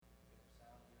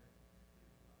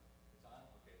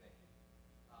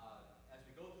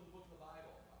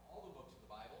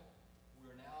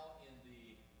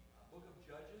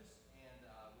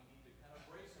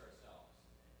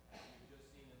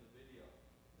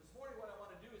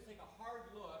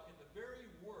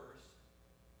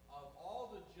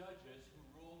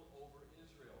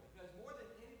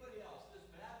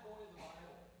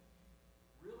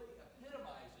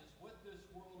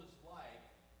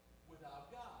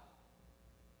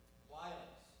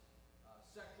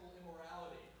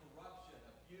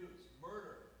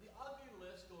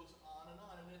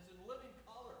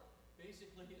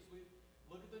recently as we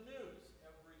look at the news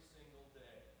every single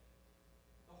day.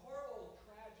 The horrible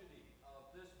tragedy of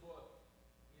this book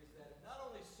is that it not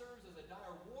only serves as a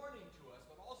dire warning to us,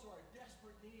 but also our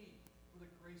desperate need for the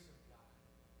grace of God.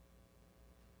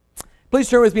 Please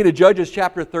turn with me to Judges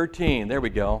chapter 13. There we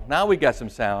go. Now we got some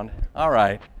sound. All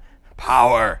right.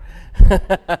 Power.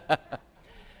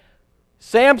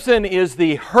 Samson is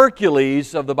the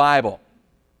Hercules of the Bible.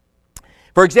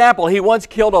 For example, he once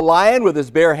killed a lion with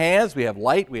his bare hands. We have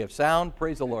light, we have sound.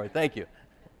 Praise the Lord. Thank you.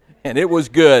 And it was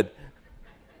good.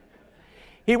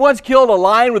 He once killed a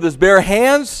lion with his bare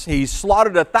hands. He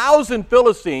slaughtered 1,000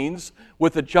 Philistines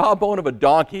with the jawbone of a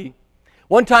donkey.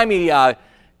 One time he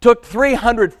took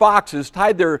 300 foxes,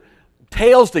 tied their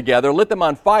tails together, lit them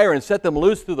on fire, and set them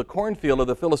loose through the cornfield of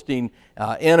the Philistine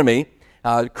enemy,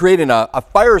 creating a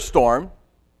firestorm.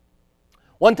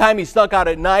 One time he snuck out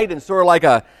at night and sort of like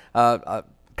a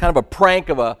kind of a prank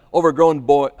of an overgrown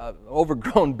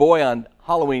boy on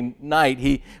Halloween night.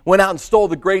 He went out and stole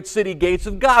the great city gates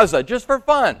of Gaza just for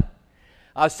fun.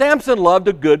 Samson loved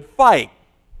a good fight,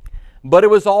 but it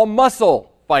was all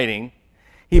muscle fighting.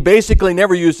 He basically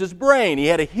never used his brain. He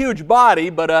had a huge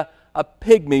body, but a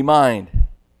pygmy mind.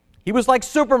 He was like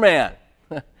Superman,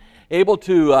 able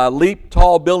to leap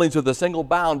tall buildings with a single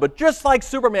bound. But just like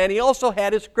Superman, he also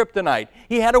had his kryptonite.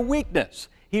 He had a weakness.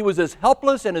 He was as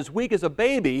helpless and as weak as a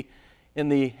baby in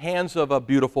the hands of a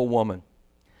beautiful woman.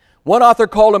 One author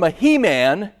called him a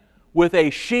he-man with a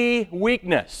she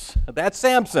weakness. That's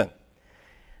Samson.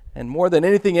 And more than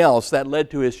anything else, that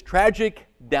led to his tragic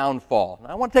downfall. Now,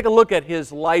 I want to take a look at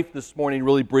his life this morning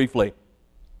really briefly.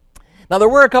 Now, there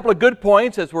were a couple of good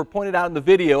points, as were pointed out in the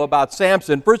video, about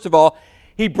Samson. First of all,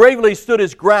 he bravely stood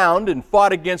his ground and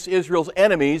fought against Israel's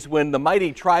enemies when the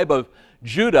mighty tribe of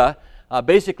Judah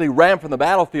basically ran from the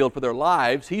battlefield for their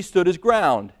lives. He stood his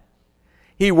ground.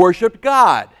 He worshiped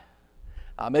God.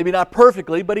 Maybe not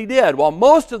perfectly, but he did. While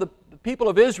most of the people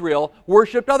of Israel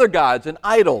worshipped other gods and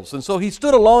idols. And so he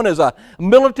stood alone as a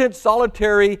militant,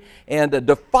 solitary, and a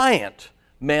defiant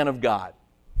man of God.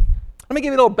 Let me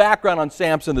give you a little background on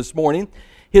Samson this morning.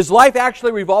 His life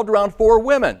actually revolved around 4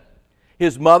 women.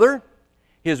 His mother,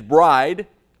 his bride,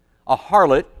 a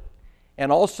harlot,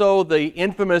 and also the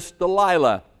infamous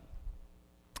Delilah.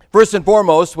 First and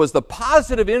foremost was the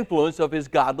positive influence of his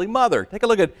godly mother. Take a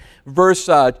look at verse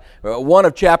 1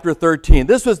 of chapter 13.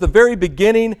 This was the very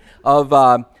beginning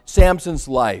of Samson's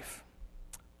life.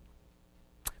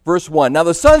 Verse 1, Now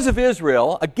the sons of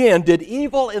Israel, again, did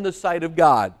evil in the sight of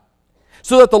God,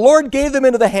 so that the Lord gave them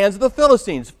into the hands of the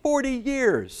Philistines 40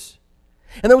 years.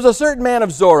 And there was a certain man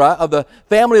of Zorah, of the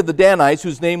family of the Danites,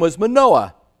 whose name was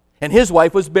Manoah, and his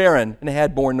wife was barren, and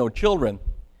had borne no children.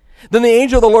 Then the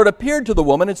angel of the Lord appeared to the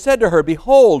woman and said to her,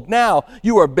 Behold, now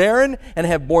you are barren and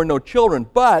have borne no children,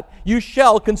 but you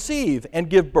shall conceive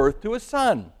and give birth to a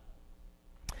son.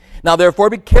 Now therefore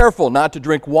be careful not to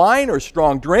drink wine or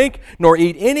strong drink, nor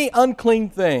eat any unclean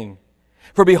thing.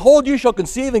 For behold, you shall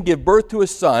conceive and give birth to a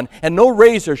son, and no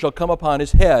razor shall come upon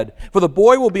his head. For the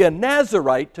boy will be a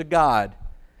Nazarite to God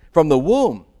from the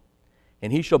womb,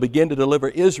 and he shall begin to deliver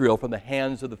Israel from the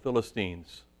hands of the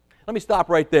Philistines. Let me stop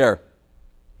right there.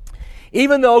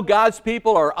 Even though God's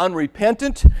people are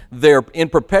unrepentant, they're in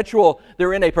a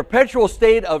perpetual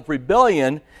state of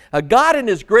rebellion, God in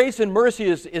His grace and mercy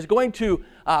is going to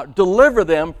deliver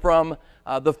them from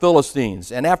the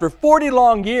Philistines. And after 40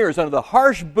 long years under the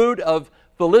harsh boot of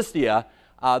Philistia,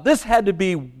 this had to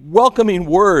be welcoming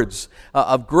words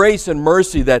of grace and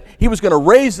mercy that He was going to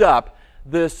raise up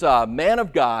this man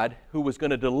of God who was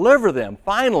going to deliver them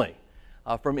finally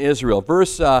from Israel.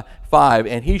 Verse 5,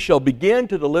 And he shall begin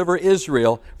to deliver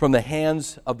Israel from the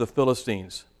hands of the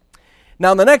Philistines.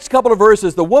 Now in the next couple of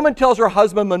verses, the woman tells her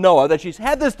husband Manoah that she's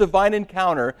had this divine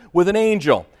encounter with an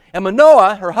angel. And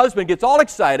Manoah, her husband, gets all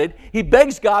excited. He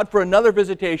begs God for another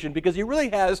visitation because he really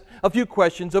has a few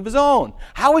questions of his own.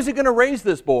 How is he going to raise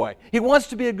this boy? He wants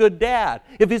to be a good dad.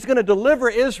 If he's going to deliver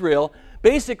Israel,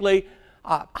 basically,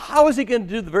 how is he going to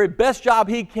do the very best job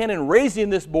he can in raising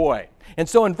this boy? And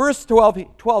so in verse 12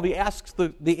 he asks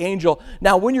the angel,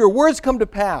 Now when your words come to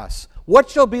pass, what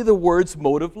shall be the word's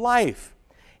mode of life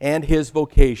and his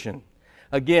vocation?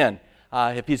 Again,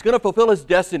 if he's going to fulfill his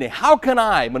destiny, how can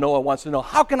I, Manoah wants to know,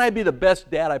 how can I be the best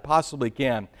dad I possibly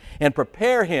can and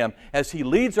prepare him as he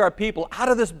leads our people out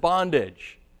of this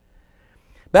bondage?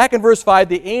 Back in verse 5,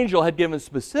 the angel had given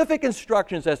specific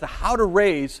instructions as to how to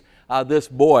raise this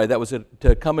boy that was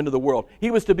to come into the world.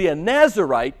 He was to be a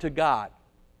Nazarite to God.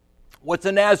 What's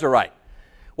a Nazarite?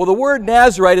 Well, the word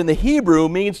Nazarite in the Hebrew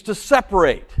means to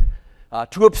separate,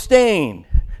 to abstain,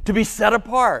 to be set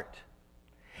apart.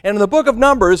 And in the book of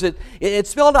Numbers, it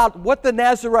spelled out what the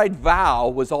Nazirite vow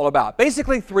was all about.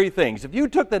 Basically 3 things. If you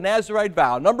took the Nazirite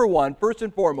vow, number 1, first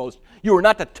and foremost, you were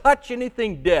not to touch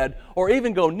anything dead or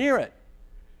even go near it.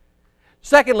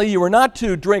 Secondly, you were not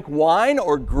to drink wine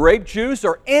or grape juice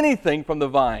or anything from the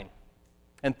vine.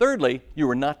 And thirdly, you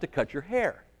were not to cut your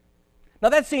hair. Now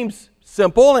that seems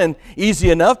simple and easy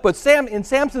enough, but in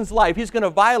Samson's life, he's going to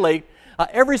violate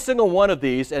every single one of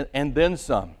these and then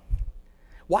some.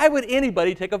 Why would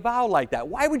anybody take a vow like that?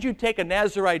 Why would you take a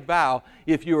Nazirite vow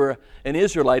if you were an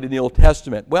Israelite in the Old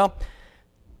Testament? Well,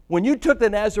 when you took the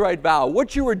Nazirite vow,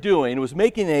 what you were doing was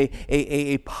making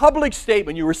a public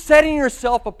statement. You were setting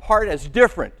yourself apart as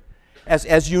different,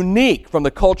 as unique from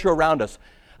the culture around us.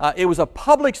 It was a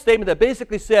public statement that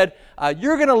basically said,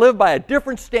 you're going to live by a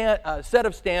different set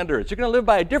of standards. You're going to live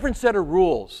by a different set of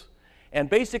rules. And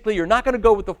basically, you're not going to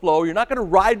go with the flow. You're not going to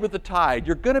ride with the tide.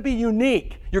 You're going to be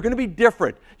unique. You're going to be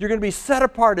different. You're going to be set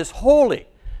apart as holy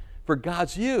for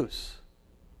God's use.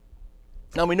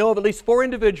 Now, we know of at least 4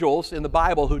 individuals in the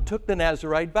Bible who took the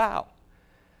Nazirite vow.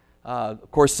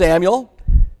 Of course, Samuel,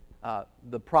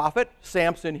 the prophet,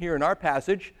 Samson here in our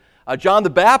passage. John the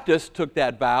Baptist took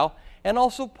that vow, and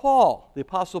also Paul, the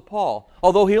Apostle Paul,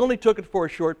 although he only took it for a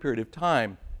short period of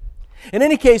time. In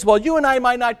any case, while you and I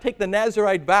might not take the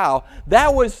Nazirite vow,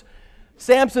 that was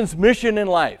Samson's mission in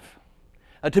life,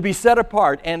 to be set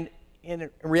apart. And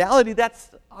in reality, that's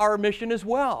our mission as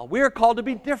well. We are called to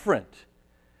be different.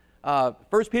 1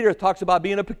 Peter talks about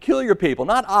being a peculiar people,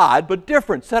 not odd, but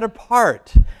different, set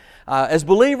apart. As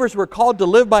believers, we're called to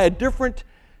live by a different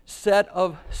set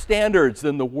of standards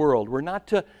than the world. We're not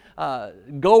to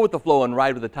go with the flow and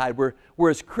ride with the tide. We're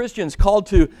as Christians called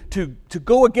to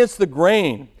go against the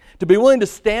grain, to be willing to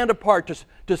stand apart,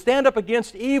 to stand up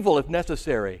against evil if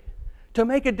necessary, to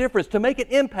make a difference, to make an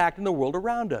impact in the world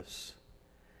around us.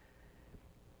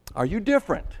 Are you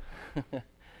different?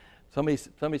 Somebody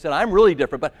said, I'm really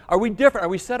different, but are we different? Are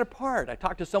we set apart? I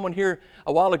talked to someone here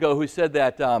a while ago who said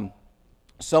that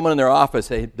someone in their office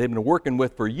they'd been working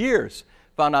with for years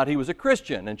found out he was a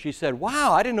Christian, and she said,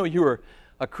 wow, I didn't know you were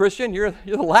a Christian. You're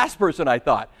the last person I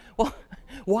thought. Well,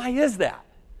 why is that?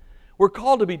 We're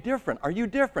called to be different. Are you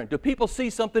different? Do people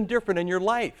see something different in your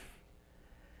life?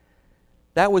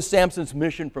 That was Samson's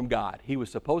mission from God. He was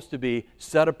supposed to be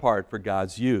set apart for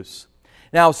God's use.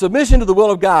 Now, submission to the will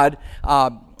of God,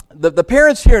 the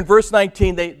parents here in verse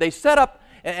 19, they set up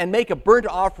and make a burnt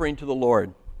offering to the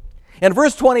Lord. And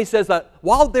verse 20 says that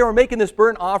while they were making this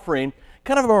burnt offering,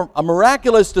 kind of a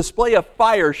miraculous display of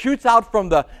fire shoots out from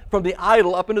the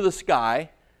idol up into the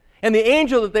sky. And the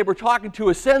angel that they were talking to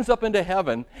ascends up into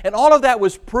heaven. And all of that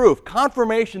was proof,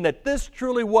 confirmation that this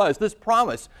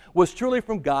promise was truly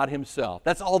from God himself.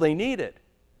 That's all they needed.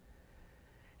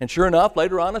 And sure enough,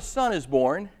 later on a son is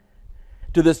born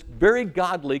to this very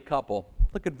godly couple.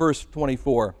 Look at verse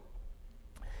 24.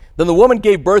 Then the woman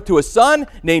gave birth to a son,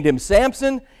 named him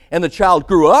Samson, and the child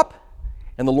grew up,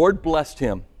 and the Lord blessed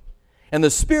him. And the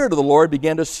Spirit of the Lord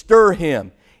began to stir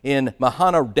him in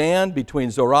Mahaneh-dan between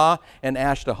Zorah and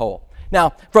Ashtahol.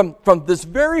 Now, from this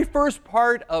very first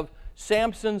part of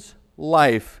Samson's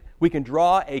life, we can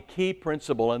draw a key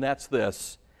principle, and that's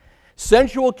this.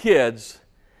 Sensual kids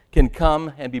can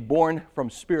come and be born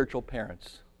from spiritual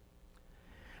parents.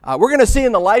 We're going to see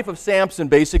in the life of Samson,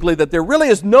 basically, that there really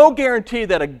is no guarantee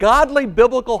that a godly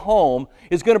biblical home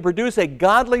is going to produce a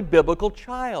godly biblical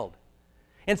child.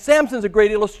 And Samson's a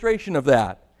great illustration of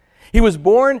that. He was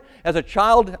born as a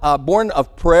child born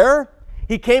of prayer.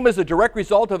 He came as a direct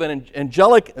result of an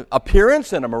angelic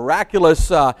appearance and a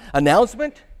miraculous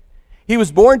announcement. He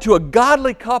was born to a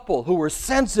godly couple who were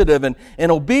sensitive and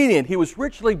obedient. He was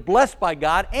richly blessed by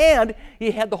God, and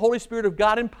he had the Holy Spirit of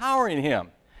God empowering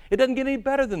him. It doesn't get any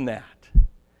better than that.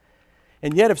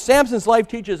 And yet, if Samson's life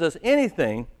teaches us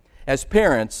anything as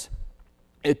parents,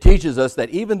 it teaches us that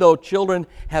even though children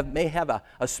may have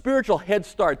a spiritual head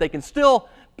start, they can still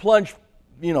plunge,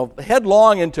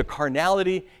 headlong into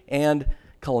carnality and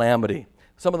calamity.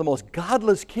 Some of the most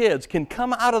godless kids can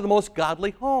come out of the most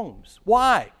godly homes.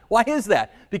 Why? Why is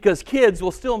that? Because kids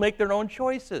will still make their own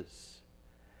choices.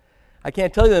 I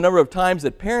can't tell you the number of times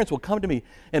that parents will come to me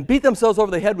and beat themselves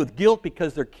over the head with guilt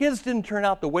because their kids didn't turn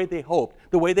out the way they hoped,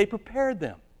 the way they prepared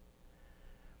them.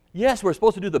 Yes, we're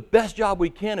supposed to do the best job we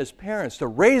can as parents to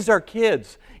raise our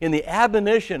kids in the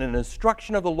admonition and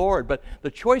instruction of the Lord, but the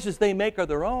choices they make are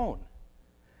their own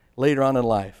later on in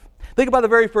life. Think about the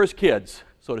very first kids,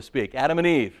 so to speak, Adam and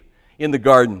Eve in the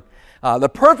garden. The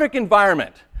perfect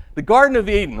environment, the Garden of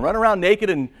Eden, run around naked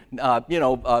and,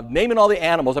 naming all the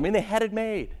animals. I mean, they had it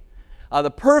made.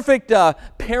 The perfect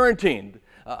parenting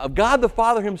of God the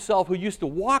Father himself who used to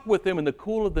walk with them in the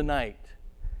cool of the night.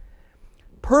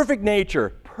 perfect nature,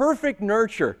 perfect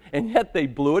nurture, and yet they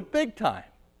blew it big time.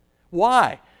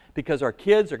 Why? Because our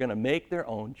kids are going to make their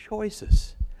own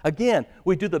choices. Again,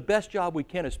 we do the best job we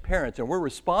can as parents, and we're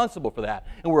responsible for that.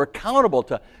 And we're accountable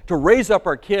to raise up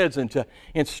our kids and to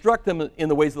instruct them in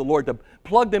the ways of the Lord, to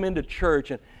plug them into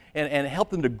church and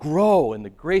help them to grow in the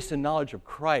grace and knowledge of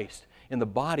Christ, in the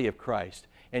body of Christ.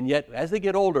 And yet, as they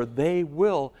get older, they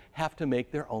will have to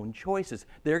make their own choices.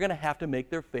 They're going to have to make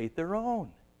their faith their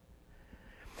own.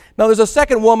 Now, there's a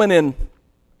second woman in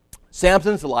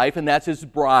Samson's life, and that's his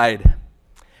bride.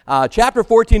 Chapter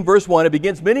 14, verse 1, it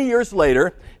begins many years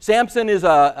later. Samson is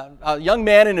a young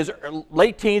man in his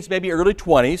late teens, maybe early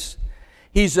 20s.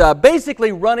 He's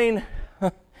basically running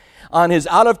on his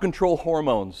out-of-control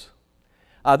hormones.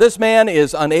 This man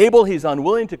is unable, he's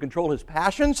unwilling to control his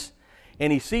passions,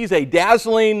 and he sees a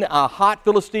dazzling, hot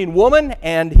Philistine woman,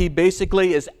 and he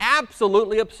basically is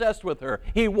absolutely obsessed with her.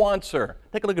 He wants her.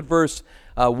 Take a look at verse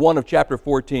 1 of chapter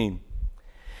 14.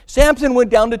 Samson went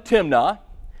down to Timnah.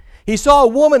 He saw a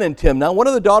woman in Timnah, one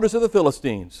of the daughters of the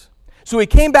Philistines. So he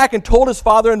came back and told his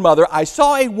father and mother, I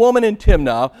saw a woman in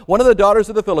Timnah, one of the daughters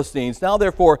of the Philistines. Now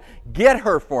therefore, get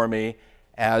her for me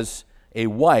as a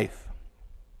wife.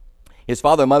 His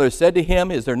father and mother said to him,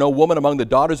 Is there no woman among the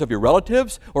daughters of your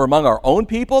relatives or among our own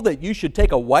people that you should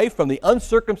take a wife from the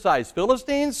uncircumcised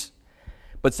Philistines?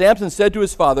 But Samson said to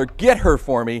his father, Get her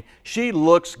for me. She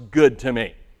looks good to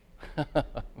me.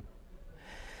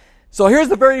 So here's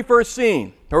the very first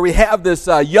scene where we have this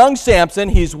young Samson.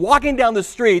 He's walking down the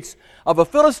streets of a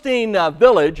Philistine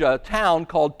village, a town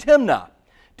called Timnah.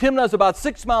 Timnah is about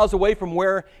 6 miles away from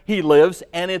where he lives,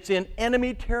 and it's in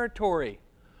enemy territory.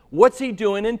 What's he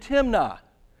doing in Timnah?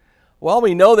 Well,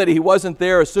 we know that he wasn't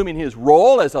there assuming his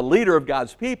role as a leader of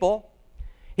God's people.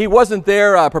 He wasn't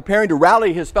there preparing to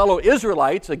rally his fellow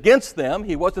Israelites against them.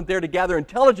 He wasn't there to gather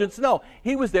intelligence. No,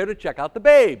 he was there to check out the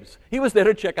babes. He was there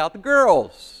to check out the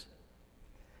girls.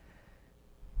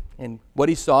 And what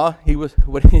he saw, he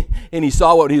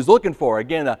saw what he was looking for.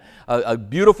 Again, a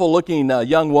beautiful-looking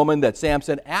young woman that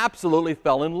Samson absolutely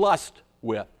fell in lust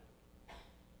with.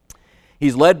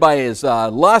 He's led by his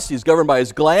lust, he's governed by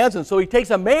his glands, and so he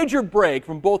takes a major break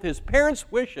from both his parents'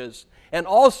 wishes and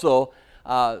also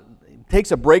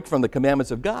takes a break from the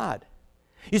commandments of God.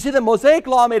 You see, the Mosaic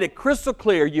Law made it crystal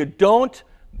clear you don't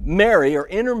marry or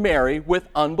intermarry with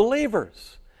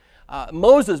unbelievers.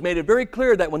 Moses made it very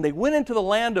clear that when they went into the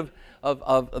land of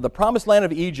the promised land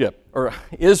of Egypt, or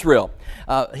Israel,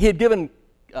 he had given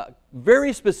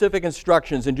very specific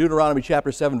instructions in Deuteronomy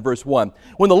chapter 7, verse 1.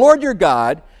 When the Lord your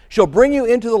God shall bring you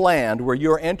into the land where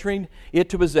you are entering it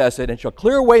to possess it, and shall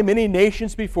clear away many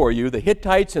nations before you, the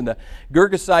Hittites and the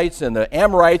Girgashites and the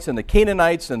Amorites and the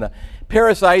Canaanites and the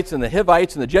Perizzites and the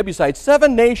Hivites and the Jebusites,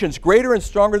 7 nations greater and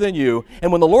stronger than you,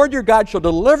 and when the Lord your God shall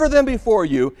deliver them before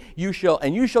you, you shall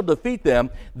defeat them,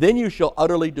 then you shall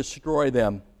utterly destroy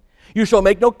them. You shall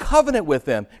make no covenant with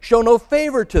them, show no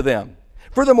favor to them.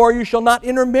 Furthermore, you shall not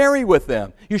intermarry with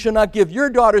them. You shall not give your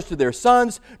daughters to their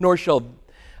sons, nor shall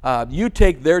you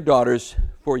take their daughters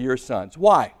for your sons.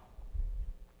 Why?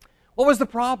 What was the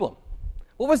problem?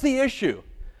 What was the issue?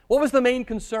 What was the main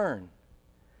concern?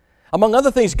 Among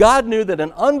other things, God knew that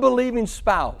an unbelieving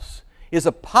spouse is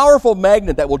a powerful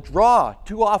magnet that will draw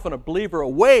too often a believer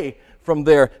away from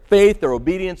their faith, their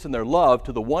obedience, and their love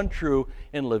to the one true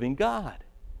and living God.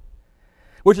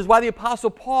 Which is why the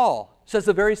Apostle Paul says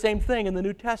the very same thing in the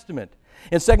New Testament.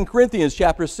 In 2 Corinthians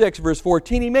chapter 6, verse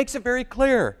 14, he makes it very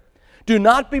clear. Do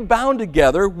not be bound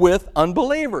together with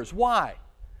unbelievers. Why?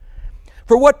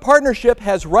 For what partnership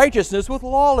has righteousness with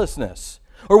lawlessness?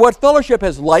 Or what fellowship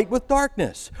has light with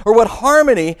darkness? Or what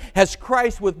harmony has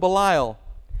Christ with Belial?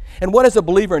 And what has a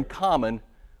believer in common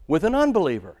with an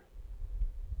unbeliever?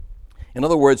 In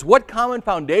other words, what common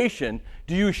foundation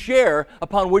do you share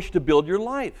upon which to build your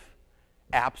life?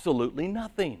 Absolutely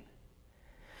nothing.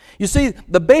 You see,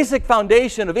 the basic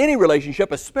foundation of any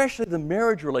relationship, especially the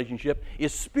marriage relationship,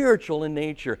 is spiritual in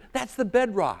nature. That's the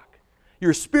bedrock.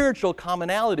 Your spiritual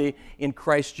commonality in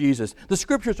Christ Jesus. The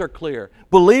Scriptures are clear.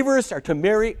 Believers are to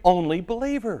marry only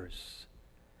believers.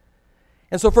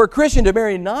 And so for a Christian to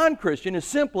marry a non-Christian is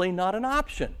simply not an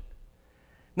option.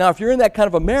 Now, if you're in that kind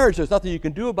of a marriage, there's nothing you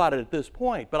can do about it at this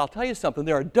point. But I'll tell you something.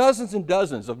 There are dozens and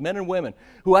dozens of men and women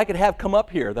who I could have come up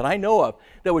here that I know of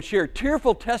that would share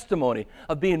tearful testimony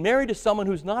of being married to someone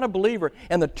who's not a believer,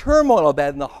 and the turmoil of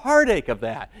that and the heartache of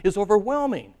that is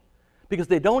overwhelming because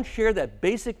they don't share that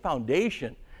basic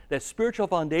foundation, that spiritual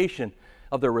foundation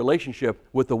of their relationship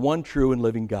with the one true and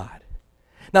living God.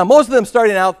 Now, most of them start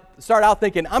out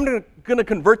thinking, I'm going to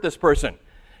convert this person.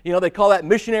 You know, they call that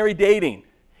missionary dating.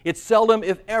 It seldom,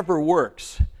 if ever,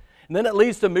 works. And then it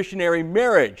leads to missionary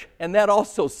marriage, and that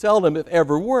also seldom, if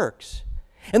ever, works.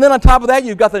 And then on top of that,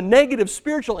 you've got the negative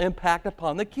spiritual impact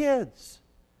upon the kids.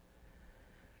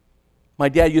 My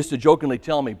dad used to jokingly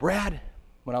tell me, Brad,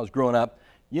 when I was growing up,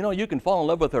 you know, you can fall in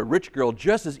love with a rich girl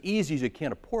just as easy as you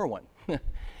can a poor one.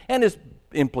 And his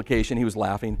implication, he was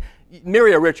laughing,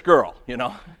 marry a rich girl, you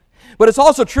know. But it's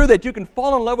also true that you can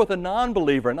fall in love with a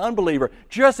non-believer, an unbeliever,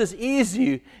 just as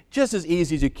easy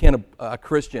as you can a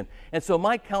Christian. And so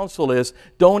my counsel is,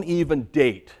 don't even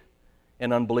date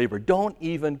an unbeliever. Don't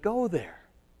even go there.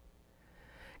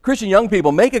 Christian young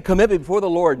people, make a commitment before the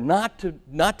Lord not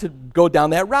to go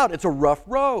down that route. It's a rough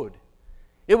road.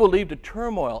 It will lead to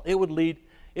turmoil. It will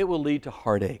lead to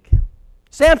heartache.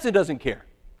 Samson doesn't care.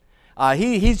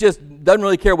 He just doesn't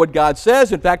really care what God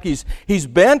says. In fact, he's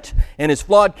bent, and his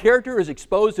flawed character is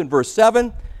exposed in verse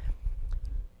 7.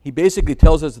 He basically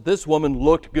tells us that this woman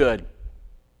looked good.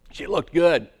 She looked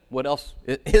good. What else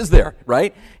is there,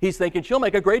 right? He's thinking she'll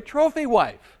make a great trophy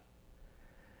wife.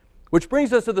 Which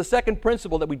brings us to the second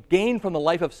principle that we gain from the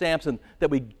life of Samson,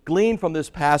 that we glean from this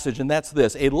passage, and that's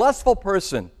this. A lustful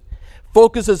person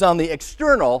focuses on the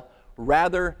external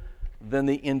rather than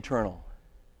the internal.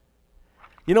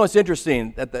 You know, it's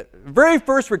interesting that the very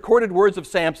first recorded words of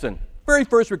Samson,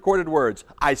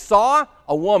 I saw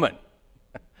a woman.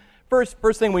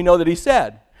 First thing we know that he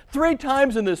said. 3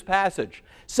 times in this passage,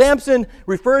 Samson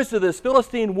refers to this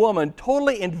Philistine woman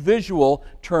totally in visual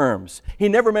terms. He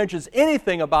never mentions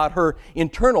anything about her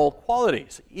internal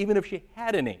qualities, even if she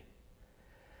had any.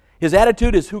 His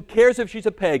attitude is, who cares if she's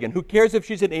a pagan? Who cares if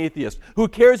she's an atheist? Who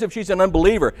cares if she's an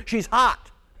unbeliever? She's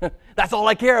hot. That's all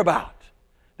I care about.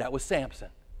 That was Samson.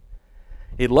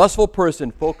 A lustful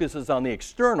person focuses on the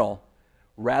external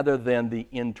rather than the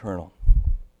internal.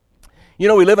 You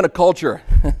know, we live in a culture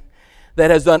that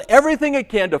has done everything it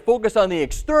can to focus on the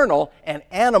external and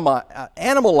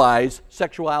animalize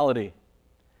sexuality.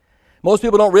 Most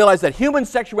people don't realize that human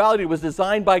sexuality was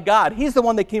designed by God. He's the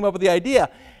one that came up with the idea,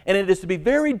 and it is to be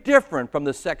very different from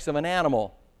the sex of an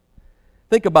animal.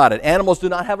 Think about it. Animals do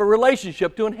not have a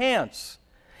relationship to enhance.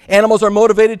 Animals are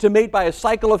motivated to mate by a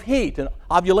cycle of heat and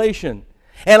ovulation.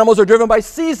 Animals are driven by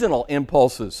seasonal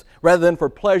impulses rather than for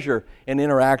pleasure and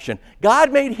interaction.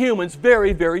 God made humans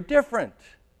very, very different.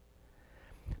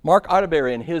 Mark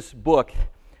Atterbury, in his book,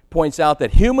 points out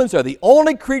that humans are the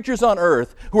only creatures on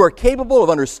earth who are capable of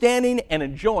understanding and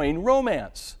enjoying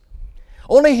romance.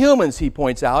 Only humans, he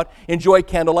points out, enjoy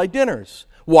candlelight dinners,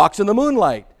 walks in the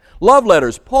moonlight, love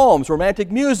letters, poems,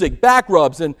 romantic music, back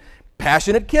rubs, and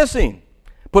passionate kissing.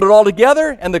 Put it all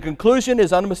together, and the conclusion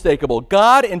is unmistakable.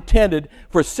 God intended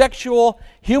for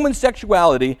human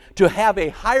sexuality to have a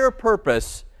higher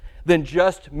purpose than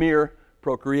just mere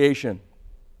procreation.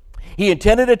 He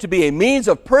intended it to be a means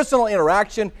of personal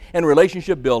interaction and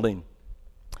relationship building,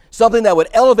 something that would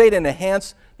elevate and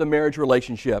enhance the marriage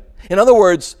relationship. In other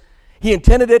words, he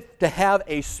intended it to have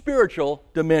a spiritual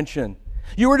dimension.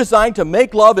 You were designed to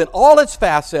make love in all its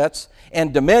facets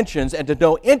and dimensions and to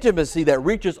know intimacy that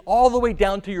reaches all the way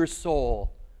down to your soul.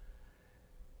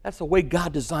 That's the way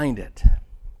God designed it.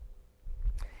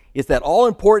 It's that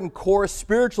all-important core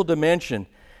spiritual dimension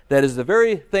that is the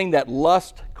very thing that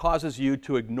lust causes you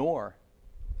to ignore.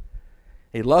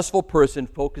 A lustful person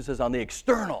focuses on the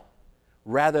external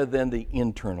rather than the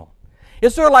internal.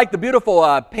 It's sort of like the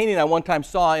beautiful painting I one time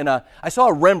saw I saw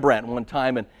a Rembrandt one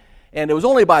time, and it was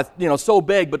only about so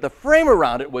big, but the frame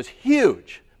around it was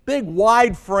huge. Big,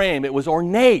 wide frame. It was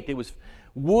ornate. It was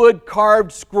wood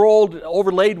carved, scrolled,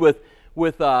 overlaid with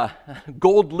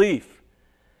gold leaf.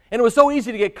 And it was so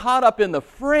easy to get caught up in the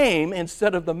frame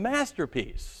instead of the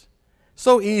masterpiece.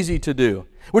 So easy to do.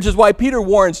 Which is why Peter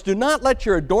warns, do not let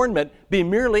your adornment be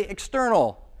merely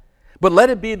external, but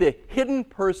let it be the hidden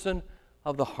person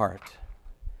of the heart.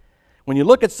 When you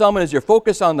look at someone, is your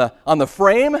focus on the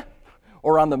frame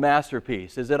or on the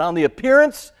masterpiece? Is it on the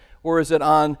appearance or is it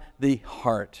on the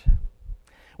heart?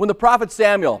 When the prophet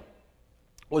Samuel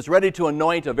was ready to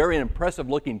anoint a very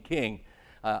impressive-looking king,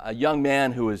 a young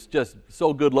man who was just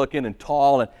so good-looking and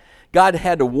tall, and God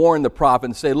had to warn the prophet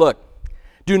and say, look,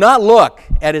 do not look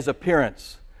at his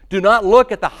appearance. Do not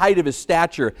look at the height of his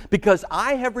stature, because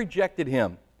I have rejected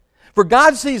him. For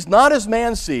God sees not as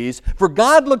man sees, for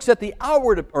God looks at the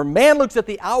outward, or man looks at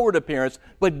the outward appearance,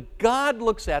 but God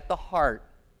looks at the heart.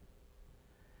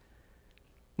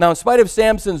 Now, in spite of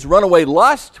Samson's runaway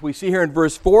lust, we see here in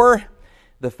verse 4,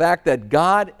 the fact that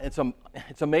God,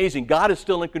 it's amazing, God is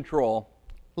still in control.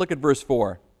 Look at verse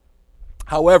 4.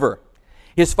 However,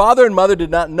 his father and mother did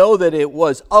not know that it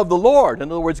was of the Lord. In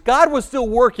other words, God was still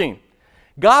working.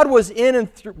 God was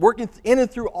working in and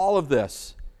through all of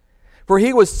this. For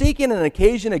he was seeking an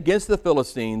occasion against the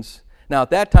Philistines. Now, at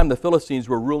that time, the Philistines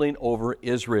were ruling over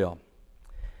Israel.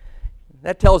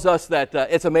 That tells us that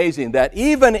it's amazing that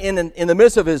even in the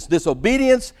midst of his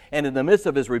disobedience and in the midst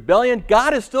of his rebellion,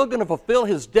 God is still going to fulfill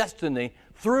his destiny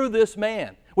through this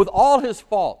man. With all his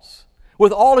faults,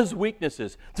 with all his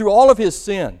weaknesses, through all of his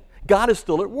sin, God is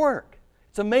still at work.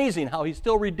 It's amazing how he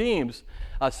still redeems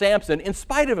Samson in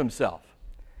spite of himself.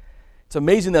 It's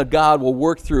amazing that God will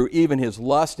work through even his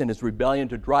lust and his rebellion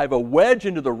to drive a wedge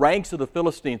into the ranks of the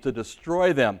Philistines to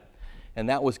destroy them. And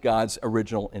that was God's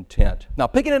original intent. Now,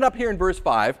 picking it up here in verse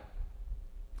 5,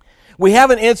 we have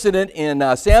an incident in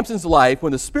Samson's life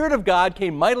when the Spirit of God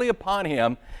came mightily upon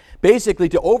him, basically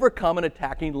to overcome an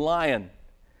attacking lion.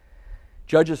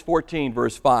 Judges 14,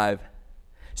 verse 5.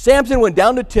 Samson went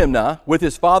down to Timnah with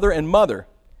his father and mother,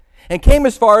 and came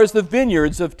as far as the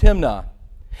vineyards of Timnah.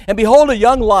 And behold, a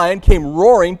young lion came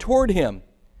roaring toward him.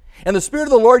 And the Spirit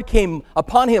of the Lord came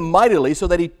upon him mightily, so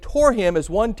that he tore him as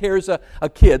one tears a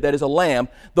kid, that is a lamb,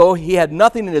 though he had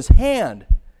nothing in his hand.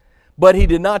 But he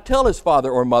did not tell his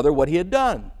father or mother what he had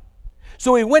done.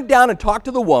 So he went down and talked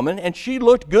to the woman, and she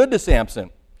looked good to Samson.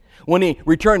 When he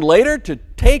returned later to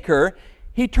take her,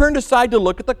 he turned aside to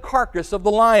look at the carcass of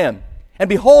the lion. And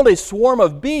behold, a swarm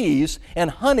of bees and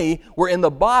honey were in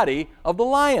the body of the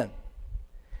lion.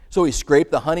 So he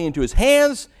scraped the honey into his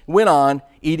hands, went on,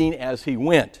 eating as he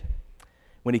went.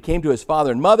 When he came to his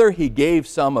father and mother, he gave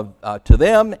some to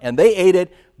them, and they ate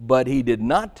it, but he did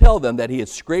not tell them that he had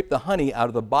scraped the honey out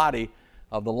of the body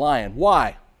of the lion.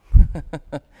 Why?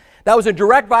 That was a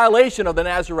direct violation of the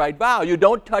Nazirite vow. You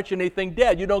don't touch anything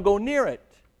dead. You don't go near it.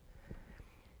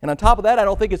 And on top of that, I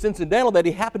don't think it's incidental that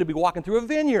he happened to be walking through a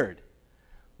vineyard.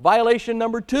 Violation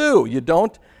number 2, you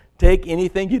don't take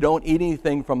anything, you don't eat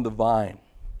anything from the vine.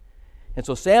 And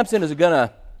so Samson is going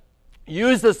to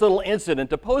use this little incident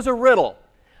to pose a riddle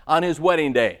on his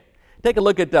wedding day. Take a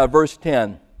look at verse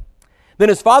 10. Then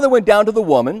his father went down to the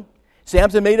woman.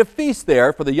 Samson made a feast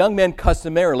there, for the young men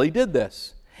customarily did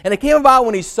this. And it came about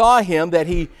when they saw him,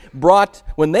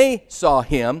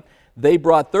 they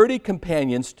brought 30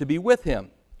 companions to be with him.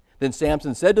 Then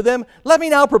Samson said to them, "Let me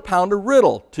now propound a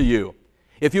riddle to you.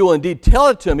 If you will indeed tell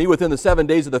it to me within the 7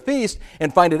 days of the feast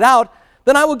and find it out,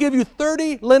 then I will give you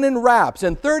 30 linen wraps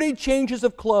and 30 changes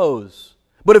of clothes.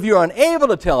 But if you are unable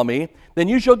to tell me, then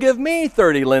you shall give me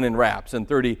 30 linen wraps and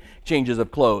 30 changes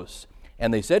of clothes."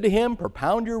 And they said to him,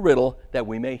 "Propound your riddle that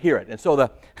we may hear it." And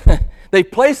so they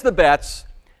placed the bets.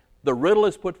 The riddle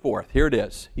is put forth. Here it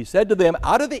is. He said to them,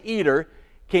 "Out of the eater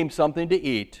came something to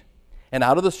eat, and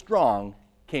out of the strong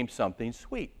came something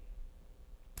sweet."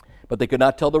 But they could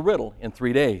not tell the riddle in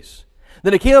 3 days.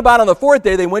 Then it came about on the 4th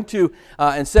day, they went to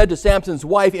and said to Samson's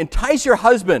wife, "Entice your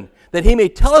husband, that he may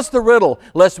tell us the riddle,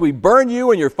 lest we burn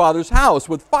you and your father's house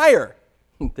with fire."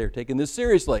 They're taking this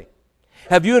seriously.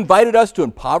 "Have you invited us to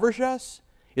impoverish us?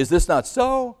 Is this not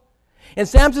so?" And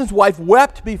Samson's wife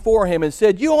wept before him and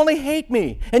said, "You only hate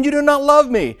me, and you do not love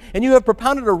me, and you have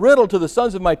propounded a riddle to the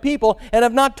sons of my people, and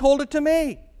have not told it to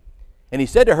me." And he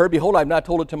said to her, "Behold, I have not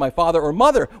told it to my father or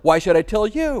mother. Why should I tell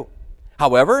you?"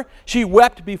 However, she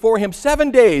wept before him 7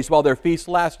 days while their feast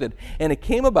lasted. And it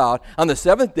came about on the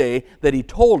 7th day that he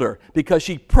told her, because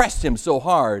she pressed him so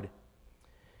hard.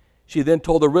 She then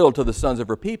told the riddle to the sons of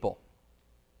her people.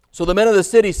 So the men of the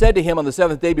city said to him on the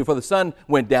 7th day before the sun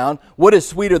went down, "What is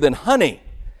sweeter than honey?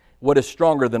 What is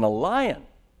stronger than a lion?"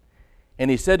 And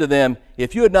he said to them,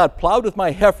 "If you had not plowed with my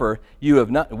heifer, you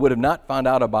would have not found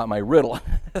out about my riddle."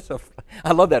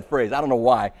 I love that phrase. I don't know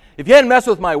why. If you hadn't messed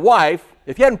with my wife,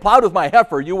 if you hadn't plowed with my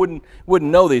heifer, you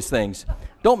wouldn't know these things.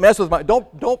 Don't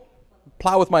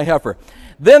plow with my heifer.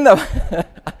 Then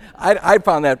I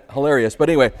found that hilarious. But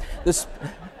anyway,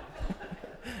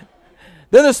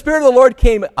 then the Spirit of the Lord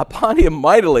came upon him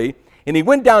mightily, and he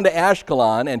went down to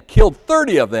Ashkelon and killed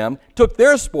 30 of them, took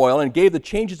their spoil, and gave the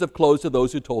changes of clothes to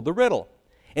those who told the riddle.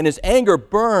 And his anger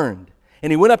burned,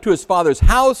 and he went up to his father's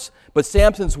house, but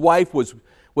Samson's wife was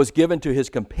given to his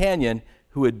companion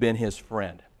who had been his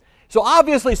friend. So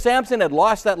obviously Samson had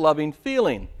lost that loving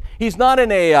feeling. He's not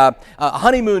in a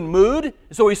honeymoon mood,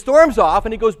 so he storms off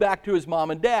and he goes back to his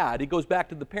mom and dad. He goes back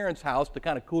to the parents' house to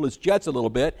kind of cool his jets a little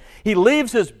bit. He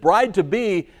leaves his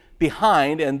bride-to-be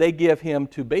behind, and they give her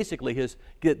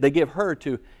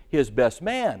to his best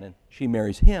man, and she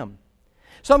marries him.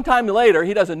 Sometime later,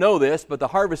 he doesn't know this, but the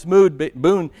harvest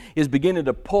moon is beginning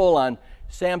to pull on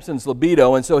Samson's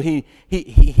libido, and so he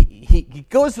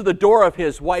goes to the door of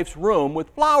his wife's room with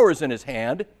flowers in his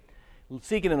hand,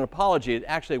 seeking an apology. It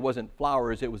actually wasn't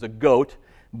flowers, it was a goat,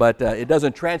 but it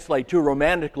doesn't translate too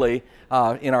romantically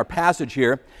in our passage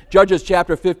here. Judges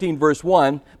chapter 15, verse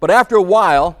 1, "But after a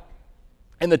while,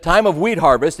 In the time of wheat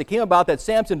harvest, it came about that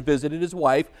Samson visited his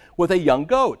wife with a young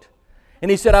goat. And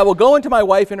he said, I will go into my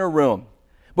wife in her room.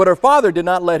 But her father did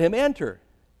not let him enter.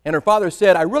 And her father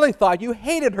said, I really thought you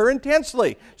hated her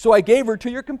intensely, so I gave her to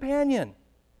your companion.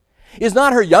 Is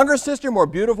not her younger sister more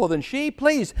beautiful than she?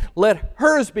 Please, let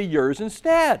hers be yours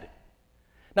instead.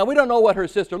 Now, we don't know what her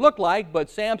sister looked like,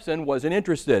 but Samson wasn't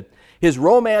interested. His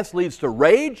romance leads to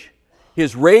rage.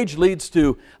 His rage leads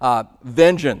to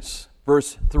vengeance.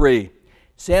 Verse 3.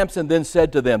 Samson then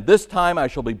said to them, this time I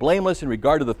shall be blameless in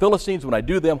regard to the Philistines when I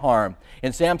do them harm.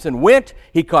 And Samson went,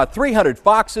 he caught 300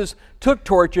 foxes, took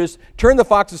torches, turned the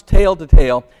foxes tail to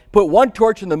tail, put one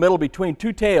torch in the middle between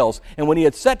two tails, and when he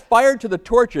had set fire to the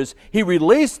torches, he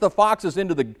released the foxes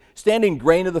into the standing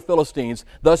grain of the Philistines,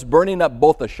 thus burning up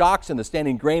both the shocks and the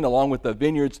standing grain along with the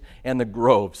vineyards and the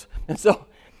groves. And so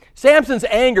Samson's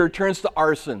anger turns to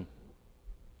arson.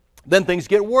 Then things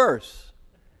get worse.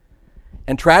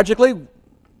 And tragically,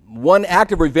 one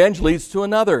act of revenge leads to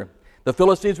another. The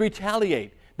Philistines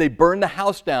retaliate. They burn the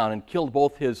house down and killed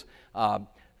both his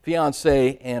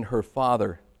fiancée and her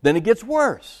father. Then it gets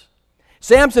worse.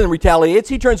 Samson retaliates.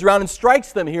 He turns around and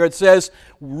strikes them. Here it says,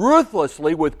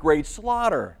 ruthlessly with great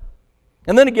slaughter.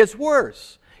 And then it gets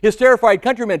worse. His terrified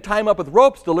countrymen tie him up with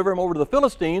ropes, deliver him over to the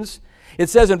Philistines. It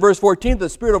says in verse 14, the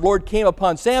Spirit of the Lord came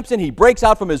upon Samson. He breaks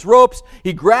out from his ropes.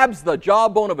 He grabs the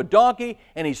jawbone of a donkey,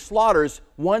 and he slaughters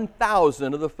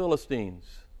 1,000 of the Philistines.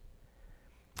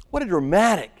 What a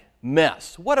dramatic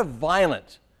mess. What a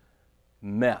violent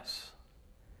mess.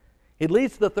 It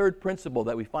leads to the third principle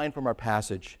that we find from our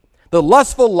passage. The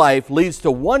lustful life leads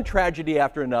to one tragedy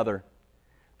after another.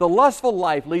 The lustful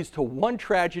life leads to one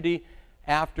tragedy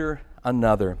after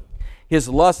another. His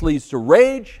lust leads to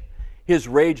rage. His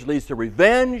rage leads to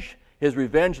revenge. His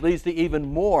revenge leads to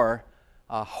even more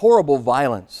horrible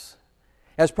violence.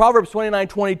 As Proverbs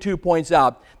 29:22 points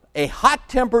out, a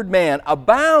hot-tempered man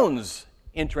abounds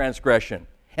in transgression.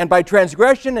 And by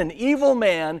transgression, an evil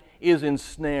man is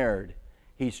ensnared.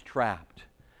 He's trapped.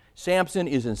 Samson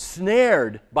is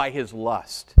ensnared by his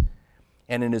lust,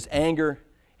 and in his anger,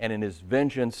 and in his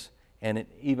vengeance, and in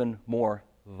even more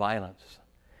violence.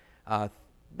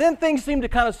 Then things seem to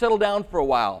kind of settle down for a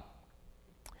while.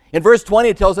 In verse 20,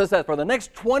 it tells us that for the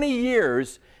next 20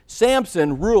 years,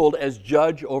 Samson ruled as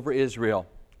judge over Israel.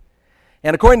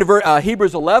 And according to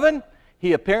Hebrews 11,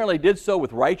 he apparently did so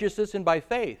with righteousness and by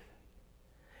faith.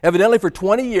 Evidently, for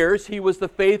 20 years, he was the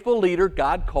faithful leader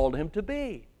God called him to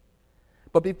be.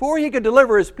 But before he could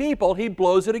deliver his people, he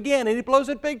blows it again, and he blows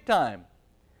it big time.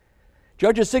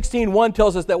 Judges 16:1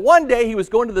 tells us that one day he was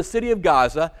going to the city of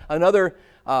Gaza, another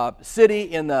city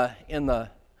in the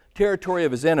territory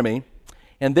of his enemy,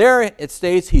 and there it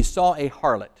states he saw a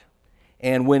harlot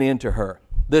and went into her.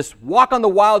 This walk on the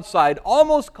wild side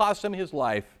almost cost him his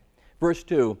life. Verse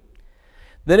 2.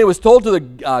 Then it was told to the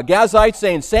Gazites,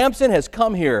 saying, Samson has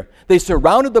come here. They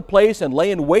surrounded the place and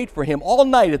lay in wait for him all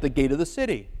night at the gate of the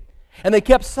city. And they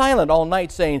kept silent all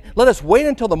night, saying, let us wait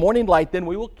until the morning light, then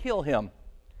we will kill him.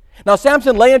 Now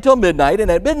Samson lay until midnight,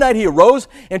 and at midnight he arose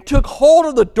and took hold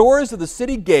of the doors of the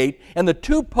city gate and the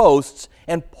two posts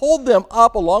and pulled them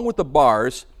up along with the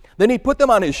bars. Then he put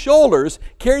them on his shoulders,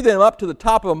 carried them up to the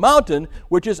top of a mountain,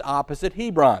 which is opposite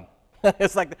Hebron.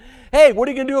 It's like, hey, what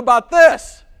are you going to do about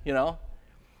this? You know,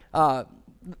 that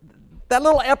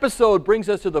little episode brings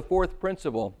us to the fourth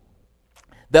principle,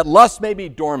 that lust may be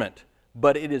dormant,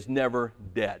 but it is never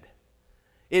dead.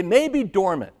 It may be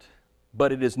dormant,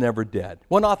 but it is never dead.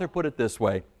 One author put it this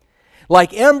way,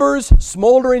 like embers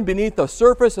smoldering beneath the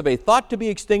surface of a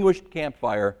thought-to-be-extinguished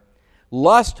campfire,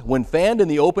 lust, when fanned in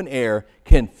the open air,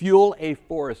 can fuel a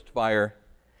forest fire,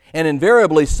 and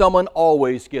invariably someone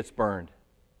always gets burned.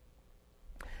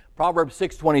 Proverbs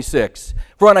 6:26,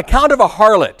 for on account of a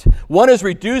harlot, one is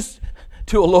reduced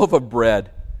to a loaf of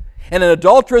bread, and an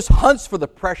adulteress hunts for the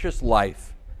precious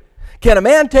life. Can a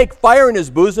man take fire in his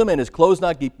bosom and his clothes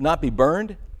not be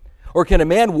burned? Or can a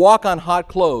man walk on hot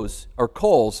clothes or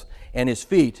coals and his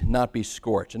feet not be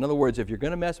scorched? In other words, if you're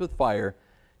going to mess with fire,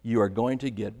 you are going to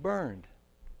get burned.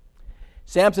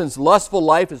 Samson's lustful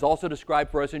life is also described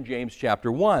for us in James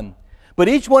chapter 1. But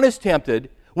each one is tempted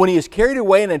when he is carried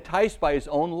away and enticed by his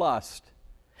own lust.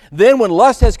 Then when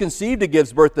lust has conceived, it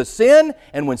gives birth to sin,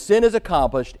 and when sin is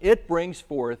accomplished, it brings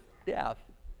forth death.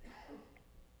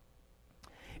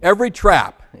 Every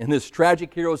trap in this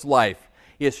tragic hero's life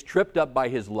is tripped up by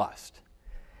his lust,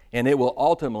 and it will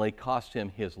ultimately cost him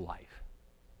his life.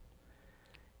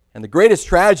 And the greatest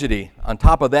tragedy on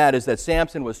top of that is that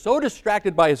Samson was so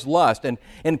distracted by his lust and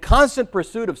in constant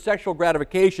pursuit of sexual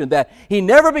gratification that he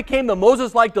never became the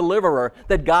Moses-like deliverer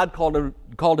that God called him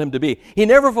called him to be. He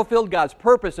never fulfilled God's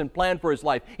purpose and plan for his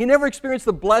life. He never experienced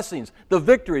the blessings, the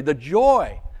victory, the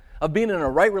joy of being in a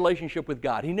right relationship with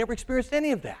God. He never experienced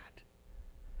any of that.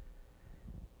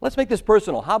 Let's make this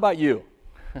personal. How about you?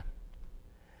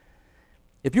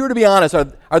 If you were to be honest,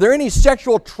 are there any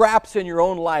sexual traps in your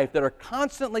own life that are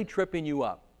constantly tripping you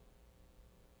up?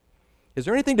 Is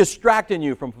there anything distracting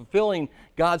you from fulfilling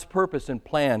God's purpose and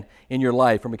plan in your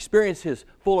life, from experiencing His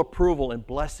full approval and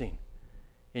blessing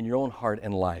in your own heart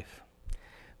and life?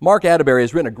 Mark Atterbury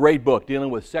has written a great book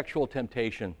dealing with sexual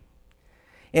temptation.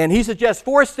 And he suggests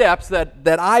 4 steps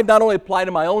that I've not only applied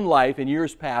in my own life in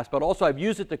years past, but also I've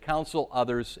used it to counsel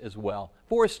others as well.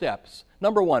 4 steps.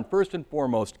 Number 1, first and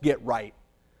foremost, get right.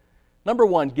 Number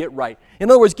 1, get right. In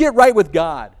other words, get right with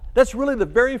God. That's really the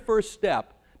very first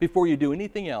step before you do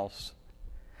anything else.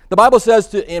 The Bible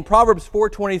says in Proverbs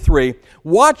 4:23,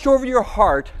 watch over your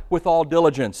heart with all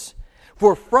diligence,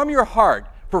 for from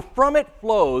it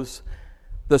flows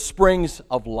the springs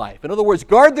of life. In other words,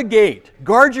 guard the gate,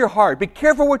 guard your heart. Be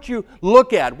careful what you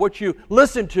look at, what you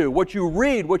listen to, what you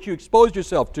read, what you expose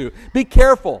yourself to. Be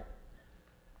careful.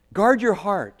 Guard your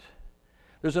heart.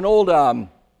 There's an old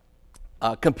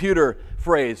computer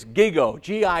phrase, GIGO,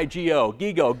 G-I-G-O,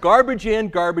 GIGO, garbage in,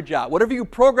 garbage out. Whatever you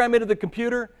program into the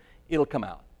computer, it'll come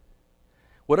out.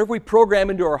 Whatever we program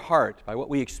into our heart by what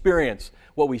we experience,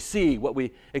 what we see, what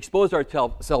we expose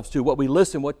ourselves to, what we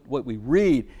listen, what we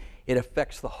read, it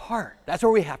affects the heart. That's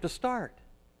where we have to start.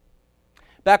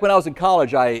 Back when I was in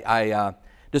college, I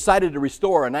decided to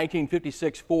restore a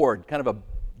 1956 Ford, kind of a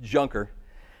junker.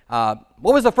 What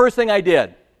was the first thing I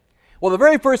did? Well, the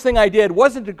very first thing I did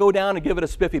wasn't to go down and give it a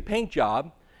spiffy paint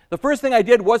job. The first thing I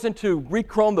did wasn't to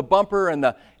re-chrome the bumper and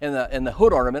the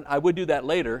hood ornament. I would do that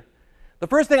later. The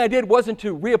first thing I did wasn't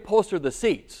to reupholster the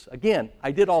seats. Again,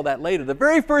 I did all that later. The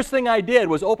very first thing I did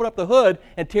was open up the hood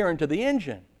and tear into the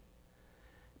engine.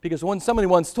 Because when somebody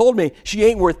once told me, she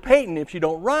ain't worth painting if she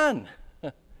don't run.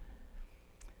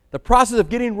 The process of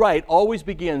getting right always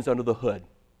begins under the hood.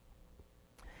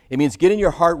 It means getting your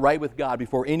heart right with God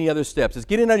before any other steps. It's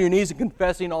getting on your knees and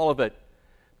confessing all of it,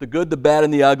 the good, the bad,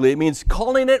 and the ugly. It means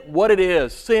calling it what it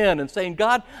is, sin, and saying,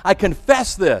 God, I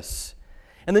confess this.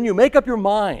 And then you make up your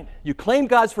mind. You claim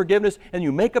God's forgiveness, and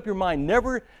you make up your mind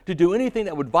never to do anything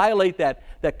that would violate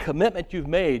that commitment you've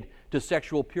made to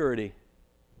sexual purity.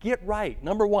 Get right.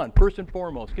 Number 1, first and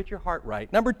foremost, get your heart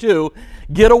right. Number 2,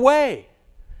 get away.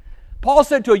 Paul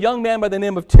said to a young man by the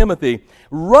name of Timothy,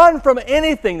 run from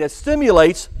anything that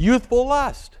stimulates youthful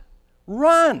lust.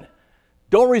 Run.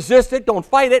 Don't resist it. Don't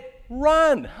fight it.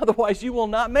 Run. Otherwise, you will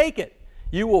not make it.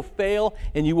 You will fail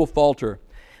and you will falter.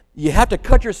 You have to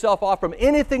cut yourself off from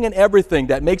anything and everything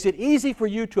that makes it easy for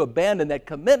you to abandon that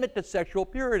commitment to sexual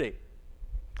purity.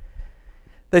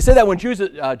 They say that when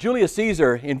Julius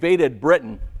Caesar invaded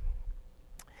Britain,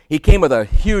 he came with a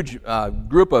huge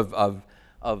group of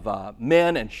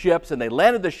men and ships, and they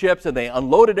landed the ships, and they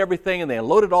unloaded everything, and they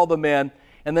unloaded all the men.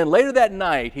 And then later that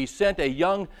night, he sent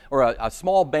a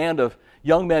small band of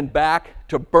young men back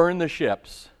to burn the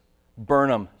ships, burn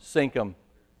them, sink them.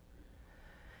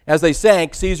 As they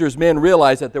sank, Caesar's men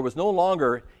realized that there was no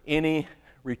longer any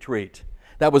retreat.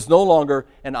 That was no longer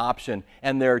an option,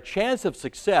 and their chance of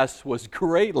success was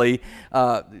greatly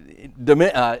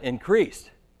increased.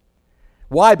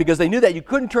 Why? Because they knew that you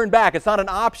couldn't turn back. It's not an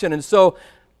option, and so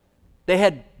they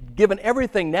had given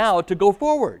everything now to go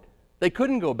forward. They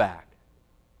couldn't go back.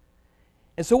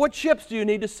 And so what ships do you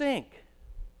need to sink?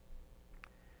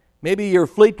 Maybe your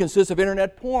fleet consists of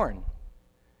internet porn,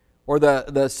 or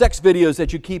the sex videos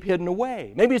that you keep hidden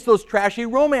away. Maybe it's those trashy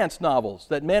romance novels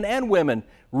that men and women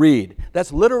read.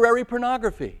 That's literary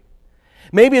pornography.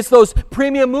 Maybe it's those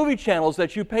premium movie channels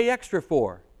that you pay extra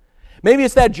for. Maybe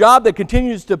it's that job that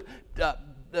continues to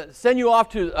send you off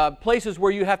to places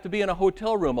where you have to be in a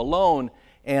hotel room alone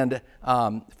and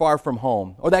far from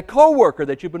home. Or that coworker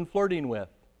that you've been flirting with.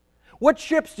 What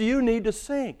ships do you need to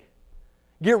sink?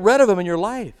 Get rid of them in your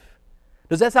life.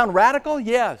 Does that sound radical?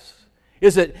 Yes.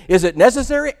 Is it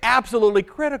necessary? Absolutely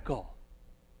critical.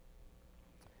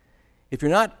 If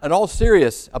you're not at all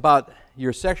serious about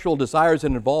your sexual desires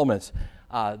and involvements,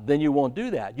 then you won't do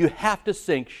that. You have to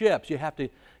sink ships. You have to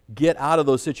get out of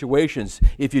those situations.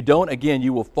 If you don't, again,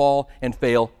 you will fall and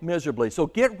fail miserably. So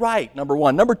get right, number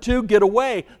 1. Number 2, get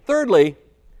away. Thirdly,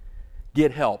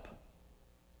 get help.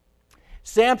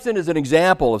 Samson is an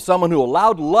example of someone who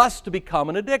allowed lust to become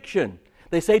an addiction.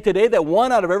 They say today that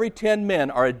 1 out of every 10 men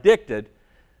are addicted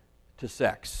to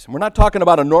sex. We're not talking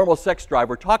about a normal sex drive.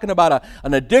 We're talking about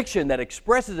an addiction that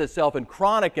expresses itself in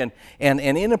chronic and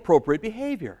inappropriate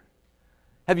behavior.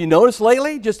 Have you noticed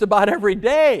lately? Just about every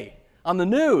day on the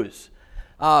news,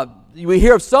 We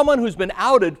hear of someone who's been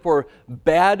outed for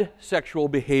bad sexual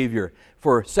behavior,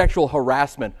 for sexual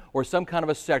harassment, or some kind of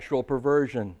a sexual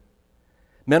perversion.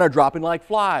 Men are dropping like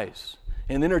flies.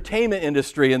 In the entertainment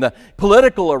industry, in the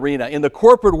political arena, in the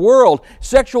corporate world,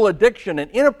 sexual addiction and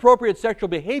inappropriate sexual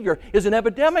behavior is an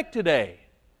epidemic today.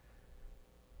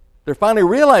 They're finally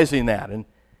realizing that. And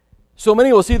so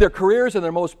many will see their careers and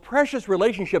their most precious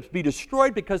relationships be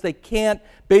destroyed because they can't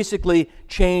basically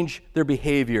change their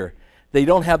behavior. They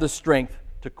don't have the strength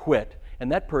to quit,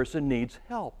 and that person needs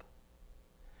help.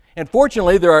 And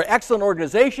fortunately, there are excellent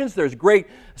organizations, there's great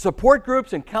support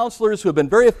groups and counselors who have been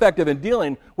very effective in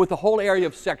dealing with the whole area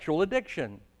of sexual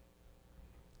addiction.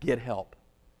 Get help.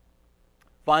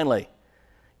 Finally,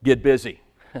 get busy.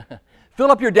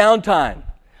 Fill up your downtime.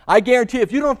 I guarantee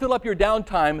if you don't fill up your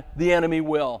downtime, the enemy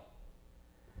will.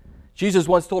 Jesus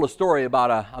once told a story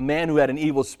about a man who had an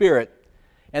evil spirit,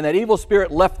 and that evil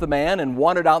spirit left the man and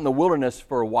wandered out in the wilderness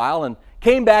for a while and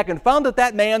came back and found that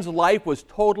that man's life was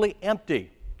totally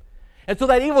empty. And so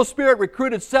that evil spirit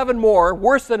recruited 7 more,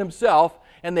 worse than himself,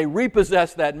 and they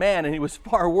repossessed that man, and he was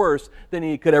far worse than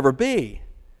he could ever be.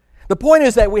 The point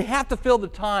is that we have to fill the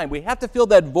time. We have to fill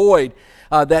that void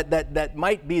that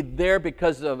might be there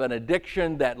because of an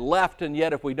addiction that left, and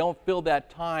yet if we don't fill that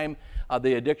time,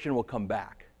 the addiction will come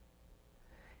back.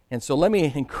 And so let me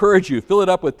encourage you, fill it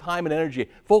up with time and energy,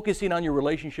 focusing on your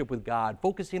relationship with God,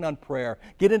 focusing on prayer,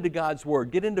 get into God's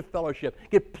Word, get into fellowship,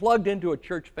 get plugged into a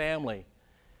church family.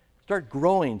 Start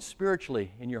growing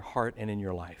spiritually in your heart and in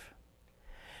your life.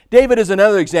 David is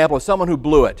another example of someone who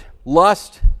blew it.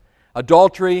 Lust,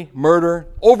 adultery, murder,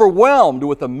 overwhelmed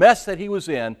with the mess that he was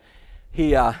in.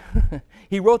 He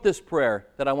wrote this prayer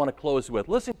that I want to close with.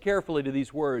 Listen carefully to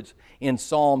these words in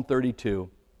Psalm 32.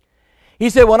 He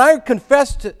said, when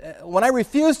I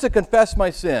refused to confess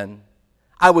my sin,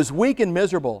 I was weak and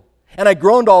miserable, and I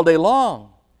groaned all day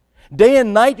long. Day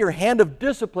and night your hand of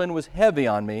discipline was heavy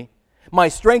on me. My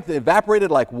strength evaporated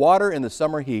like water in the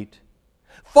summer heat.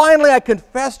 Finally, I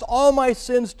confessed all my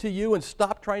sins to you and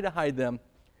stopped trying to hide them.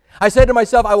 I said to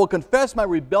myself, I will confess my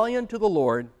rebellion to the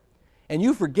Lord, and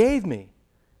you forgave me.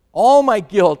 All my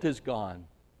guilt is gone.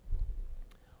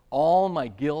 All my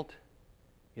guilt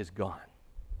is gone.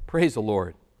 Praise the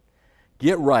Lord.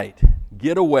 Get right.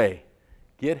 Get away.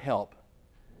 Get help.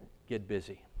 Get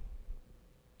busy.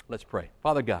 Let's pray.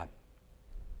 Father God,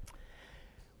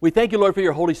 we thank you, Lord, for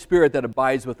your Holy Spirit that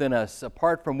abides within us,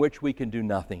 apart from which we can do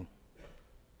nothing.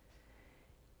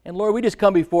 And Lord, we just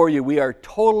come before you. We are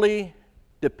totally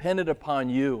dependent upon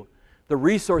you, the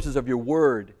resources of your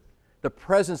Word, the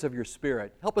presence of your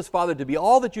Spirit. Help us, Father, to be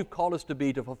all that you've called us to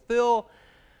be, to fulfill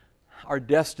our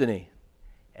destiny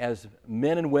as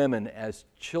men and women, as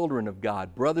children of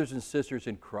God, brothers and sisters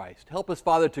in Christ. Help us,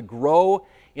 Father, to grow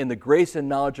in the grace and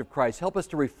knowledge of Christ. Help us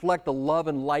to reflect the love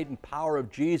and light and power of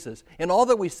Jesus in all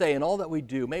that we say and all that we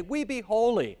do. May we be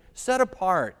holy, set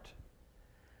apart.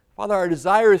 Father, our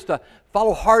desire is to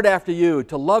follow hard after you,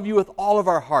 to love you with all of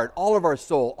our heart, all of our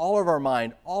soul, all of our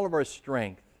mind, all of our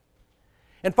strength.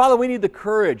 And Father, we need the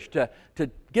courage to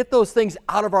get those things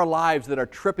out of our lives that are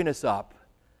tripping us up,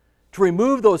 to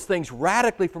remove those things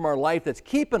radically from our life that's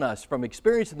keeping us from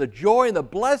experiencing the joy and the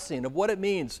blessing of what it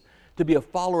means to be a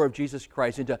follower of Jesus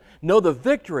Christ and to know the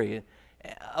victory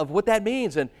of what that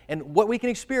means and what we can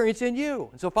experience in you.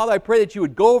 And so, Father, I pray that you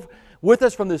would go with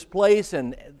us from this place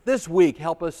and this week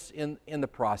help us in the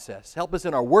process. Help us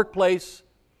in our workplace.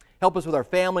 Help us with our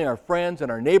family, our friends, and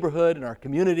our neighborhood and our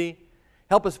community.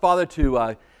 Help us, Father,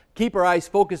 to keep our eyes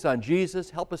focused on Jesus.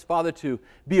 Help us, Father, to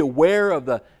be aware of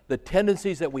the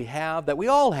tendencies that we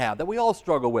all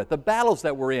struggle with, the battles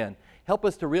that we're in. Help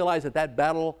us to realize that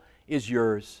battle is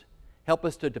yours. Help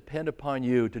us to depend upon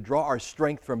you, to draw our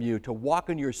strength from you, to walk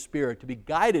in your Spirit, to be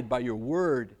guided by your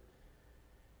Word.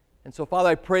 And so, Father,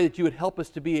 I pray that you would help us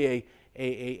to be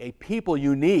a people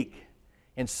unique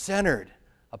and centered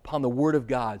upon the Word of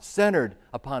God, centered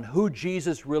upon who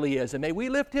Jesus really is. And may we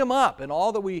lift Him up in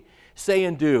all that we say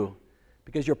and do,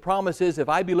 because your promise is, if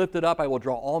I be lifted up, I will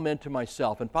draw all men to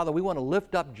myself. And Father, we want to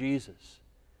lift up Jesus.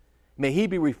 May He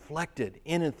be reflected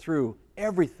in and through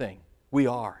everything we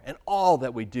are and all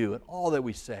that we do and all that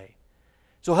we say.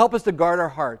 So help us to guard our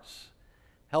hearts.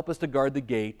 Help us to guard the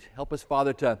gate. Help us,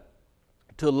 Father, to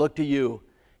look to you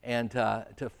and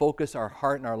to focus our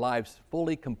heart and our lives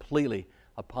fully, completely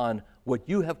upon what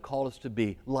you have called us to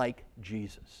be, like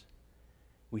Jesus.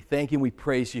 We thank you and we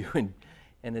praise you,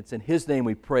 and it's in His name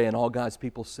we pray, and all God's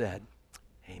people said.